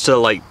 it's supposed to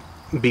like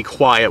be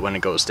quiet when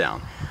it goes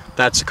down.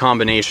 That's a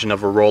combination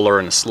of a roller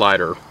and a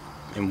slider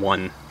in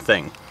one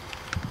thing.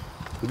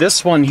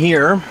 This one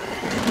here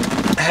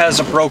has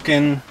a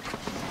broken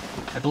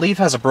I believe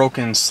has a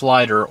broken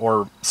slider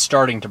or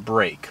starting to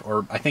break,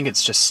 or I think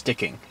it's just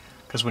sticking.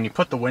 Because when you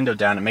put the window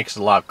down, it makes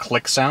a loud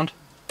click sound.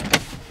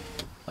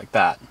 Like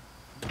that.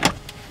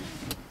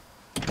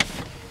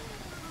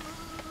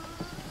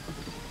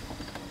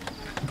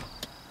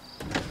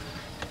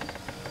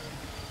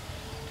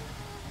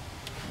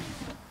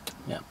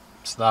 Yeah,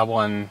 so that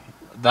one,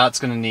 that's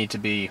going to need to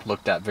be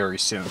looked at very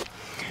soon.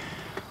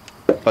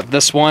 But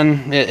this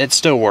one, it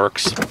still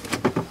works.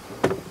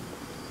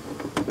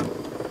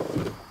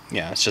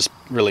 Yeah, it's just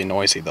really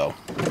noisy though.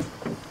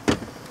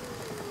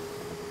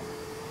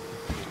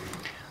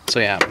 So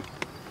yeah,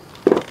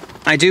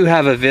 I do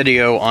have a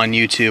video on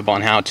YouTube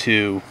on how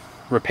to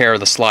repair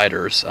the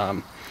sliders,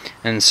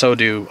 and so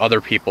do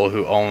other people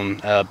who own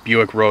a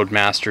Buick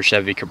Roadmaster,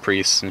 Chevy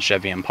Caprice, and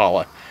Chevy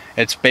Impala.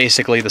 It's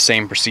basically the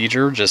same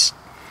procedure, just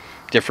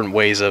different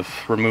ways of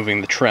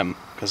removing the trim,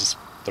 because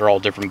they're all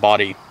different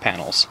body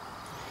panels.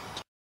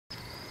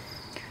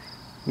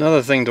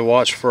 Another thing to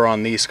watch for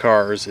on these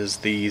cars is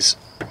these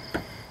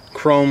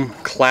chrome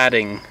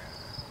cladding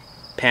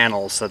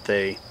panels that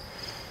they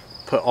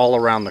put all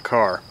around the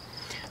car.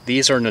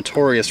 These are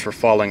notorious for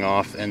falling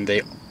off, and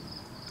they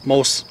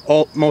most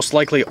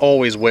likely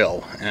always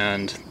will.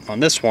 And on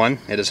this one,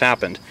 it has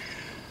happened.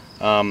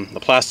 The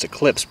plastic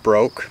clips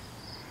broke,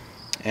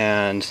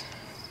 and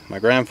my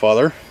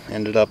grandfather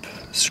ended up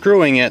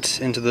screwing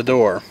it into the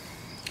door.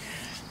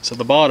 So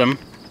the bottom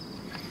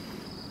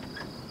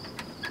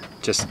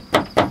just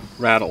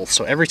rattles.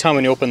 So every time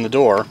when you open the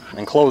door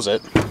and close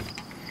it,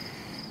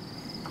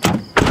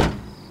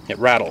 it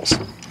rattles.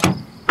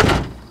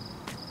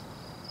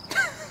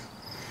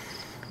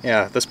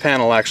 Yeah, this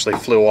panel actually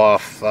flew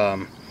off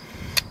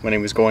when he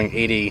was going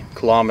 80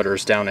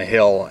 kilometers down a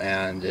hill,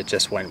 and it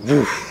just went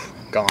woof,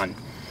 gone.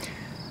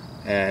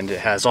 And it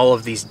has all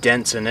of these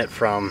dents in it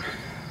from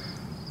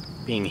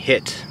being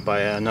hit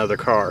by another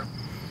car.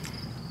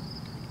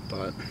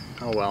 But,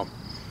 oh well.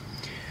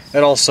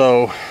 It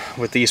also,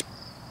 with these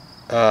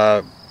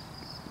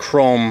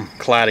chrome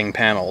cladding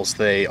panels,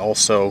 they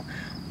also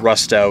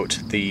rust out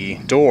the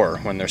door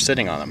when they're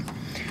sitting on them.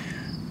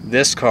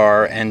 This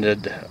car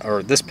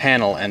this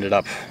panel ended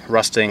up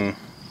rusting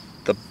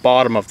the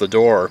bottom of the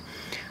door,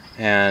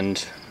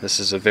 and this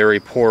is a very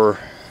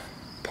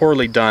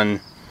poorly done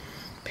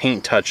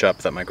paint touch-up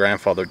that my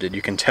grandfather did.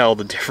 You can tell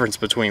the difference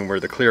between where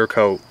the clear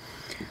coat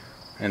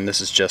and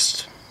this is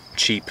just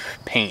cheap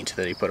paint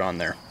that he put on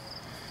there.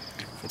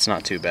 It's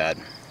not too bad.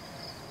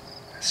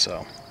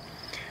 So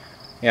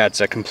yeah,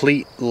 it's a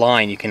complete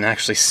line. You can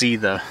actually see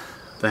the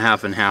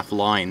half and half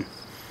line.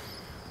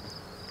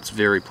 It's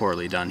very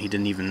poorly done. He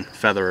didn't even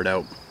feather it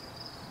out.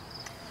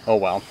 Oh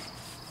well.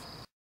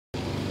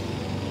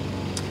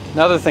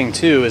 Another thing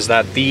too is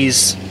that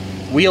these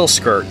wheel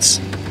skirts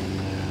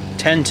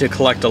tend to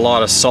collect a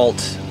lot of salt,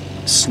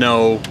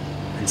 snow,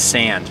 and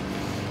sand,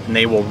 and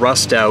they will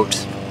rust out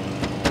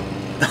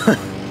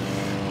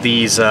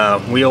these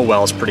wheel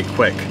wells pretty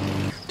quick.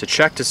 To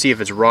check to see if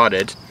it's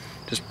rotted,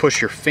 just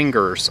push your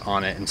fingers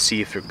on it and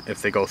see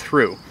if they go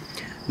through.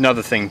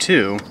 Another thing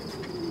too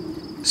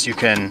is you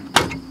can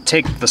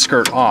take the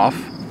skirt off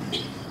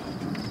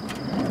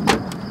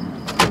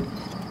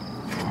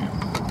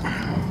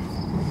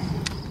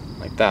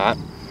like that.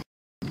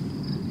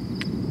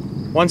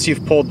 Once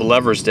you've pulled the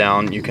levers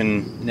down, you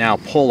can now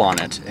pull on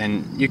it,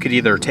 and you could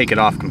either take it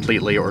off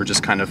completely or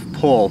just kind of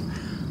pull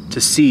to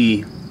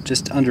see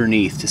just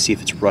underneath to see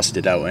if it's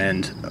rusted out,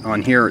 and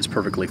on here it's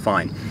perfectly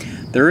fine.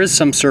 There is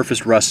some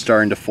surface rust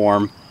starting to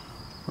form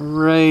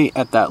right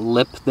at that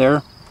lip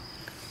there,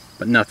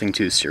 but nothing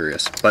too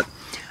serious. But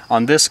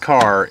on this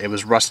car, it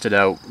was rusted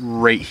out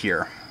right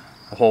here.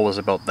 The hole was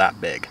about that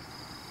big.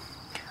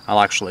 I'll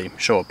actually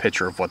show a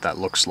picture of what that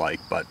looks like,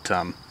 but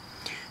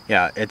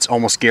yeah, it's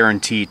almost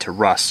guaranteed to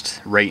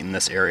rust right in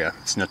this area.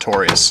 It's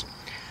notorious.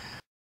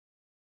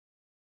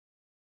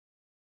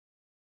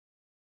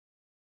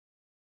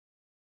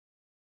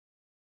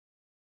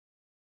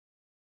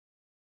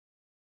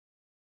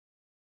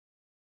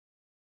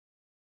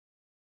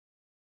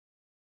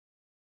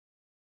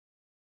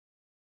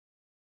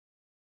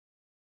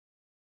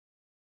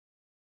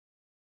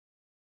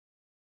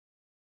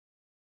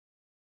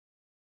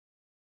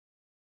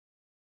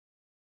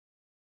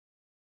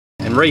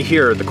 And right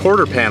here, the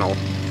quarter panel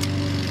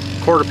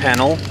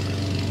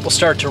will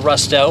start to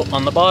rust out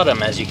on the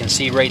bottom, as you can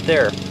see right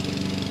there.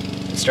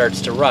 It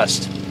starts to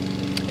rust.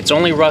 It's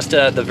only rusted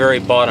at the very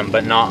bottom,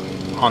 but not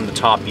on the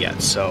top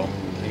yet, so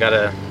I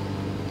gotta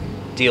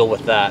deal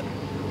with that.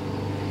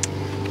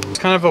 It's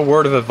kind of a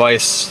word of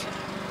advice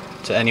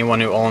to anyone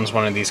who owns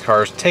one of these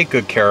cars. Take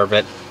good care of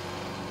it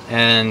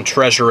and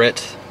treasure it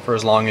for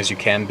as long as you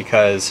can,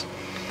 because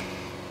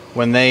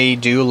when they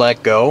do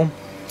let go,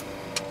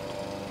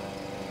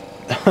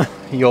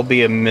 you'll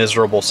be a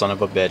miserable son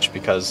of a bitch,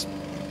 because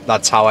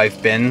that's how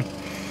I've been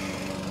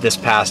this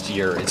past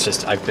year. It's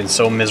just, I've been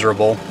so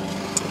miserable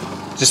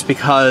just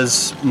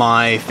because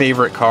my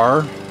favorite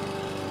car,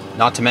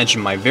 not to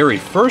mention my very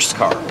first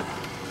car,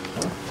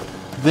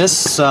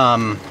 this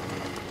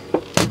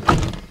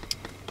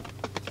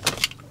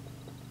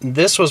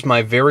this was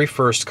my very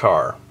first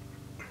car.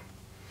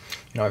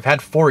 You know, I've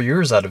had 4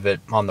 years out of it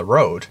on the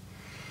road,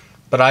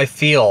 but I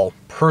feel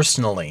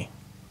personally,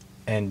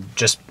 and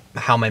just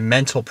how my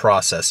mental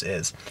process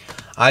is,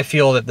 I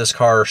feel that this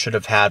car should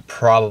have had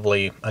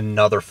probably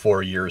another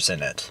 4 years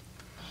in it.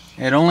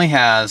 It only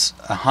has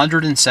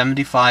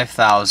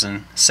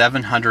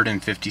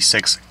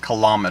 175,756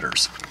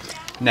 kilometers.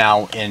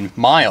 Now, in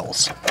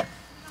miles,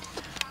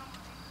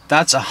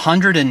 that's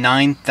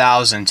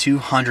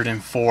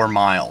 109,204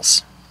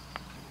 miles.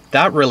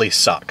 That really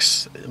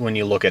sucks when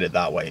you look at it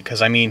that way,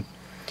 because I mean,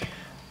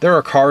 there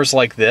are cars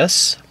like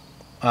this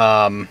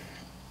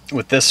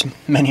with this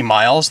many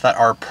miles that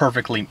are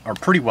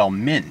pretty well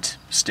mint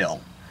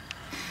still.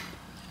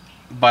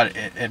 But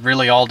it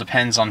really all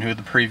depends on who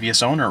the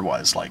previous owner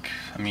was. Like,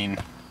 I mean,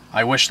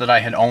 I wish that I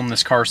had owned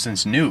this car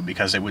since new,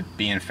 because it would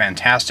be in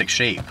fantastic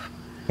shape.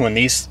 When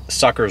these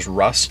suckers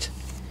rust,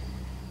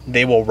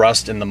 they will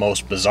rust in the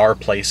most bizarre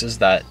places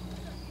that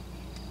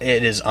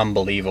it is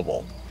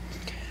unbelievable.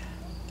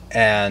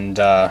 And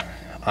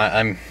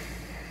I'm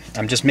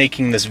just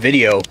making this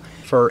video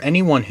for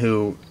anyone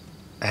who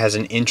has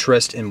an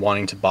interest in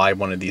wanting to buy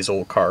one of these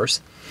old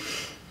cars,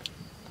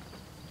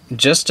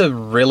 just to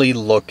really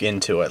look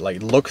into it,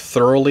 like look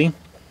thoroughly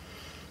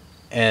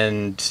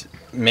and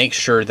make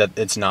sure that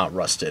it's not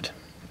rusted.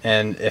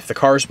 And if the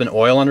car's been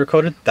oil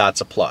undercoated,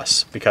 that's a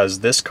plus,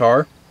 because this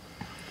car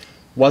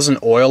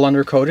wasn't oil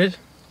undercoated,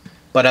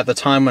 but at the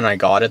time when I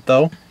got it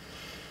though,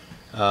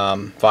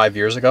 5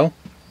 years ago,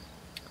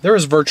 there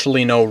was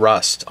virtually no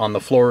rust on the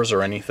floors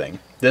or anything.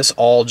 This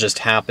all just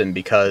happened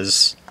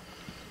because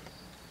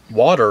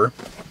water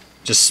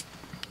just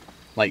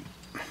like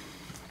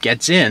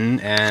gets in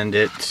and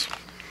it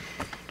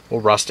will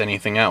rust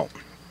anything out.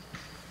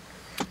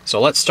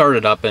 So let's start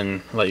it up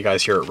and let you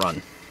guys hear it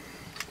run.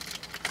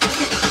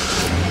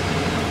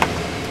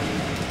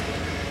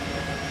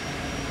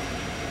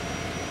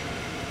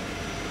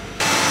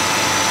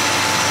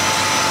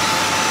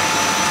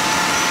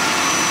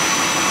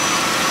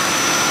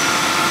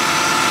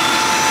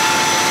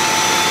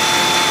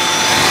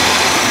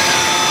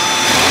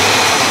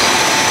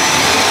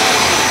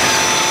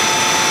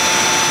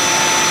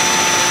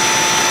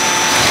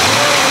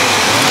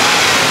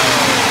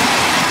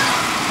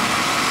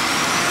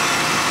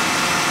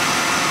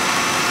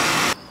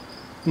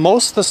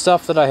 Most of the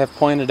stuff that I have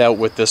pointed out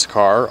with this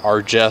car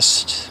are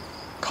just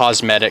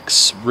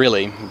cosmetics,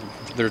 really.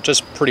 They're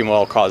just pretty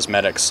well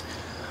cosmetics.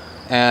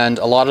 And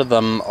a lot of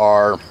them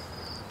are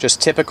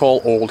just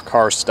typical old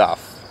car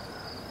stuff.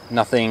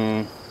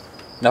 Nothing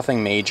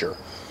major.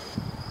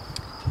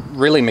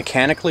 Really,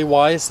 mechanically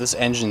wise, this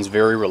engine's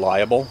very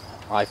reliable.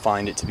 I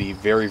find it to be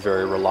very,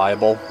 very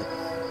reliable.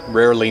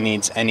 Rarely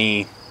needs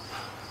any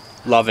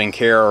loving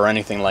care or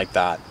anything like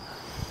that.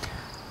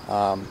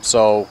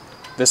 So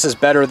this is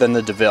better than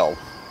the DeVille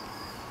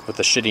with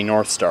the shitty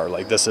North Star.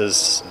 Like, this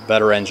is a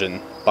better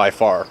engine by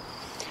far.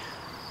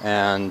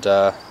 And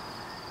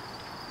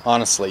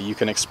honestly, you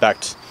can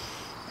expect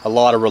a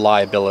lot of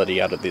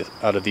reliability out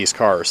of these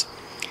cars.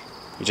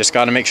 You just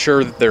got to make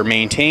sure that they're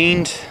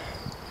maintained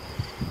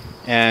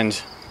and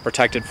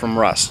protected from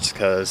rust,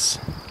 because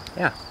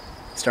yeah,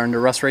 it's starting to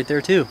rust right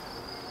there too.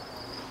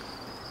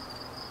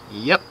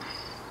 Yep.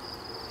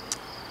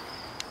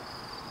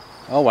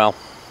 Oh well.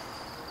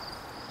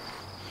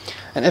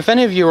 And if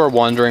any of you are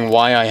wondering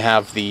why I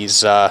have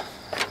these, why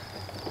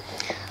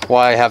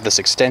I have this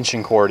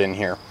extension cord in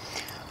here,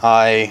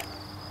 I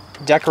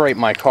decorate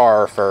my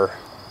car for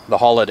the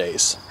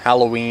holidays,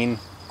 Halloween,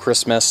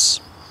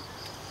 Christmas,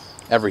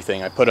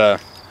 everything. I put a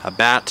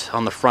bat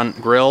on the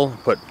front grille,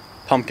 put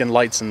pumpkin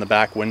lights in the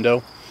back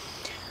window.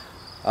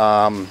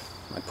 I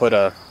put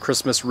a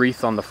Christmas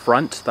wreath on the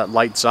front that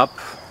lights up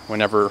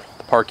whenever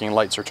the parking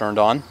lights are turned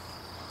on.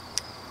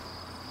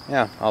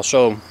 Yeah, I'll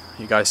show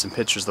you guys some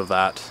pictures of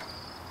that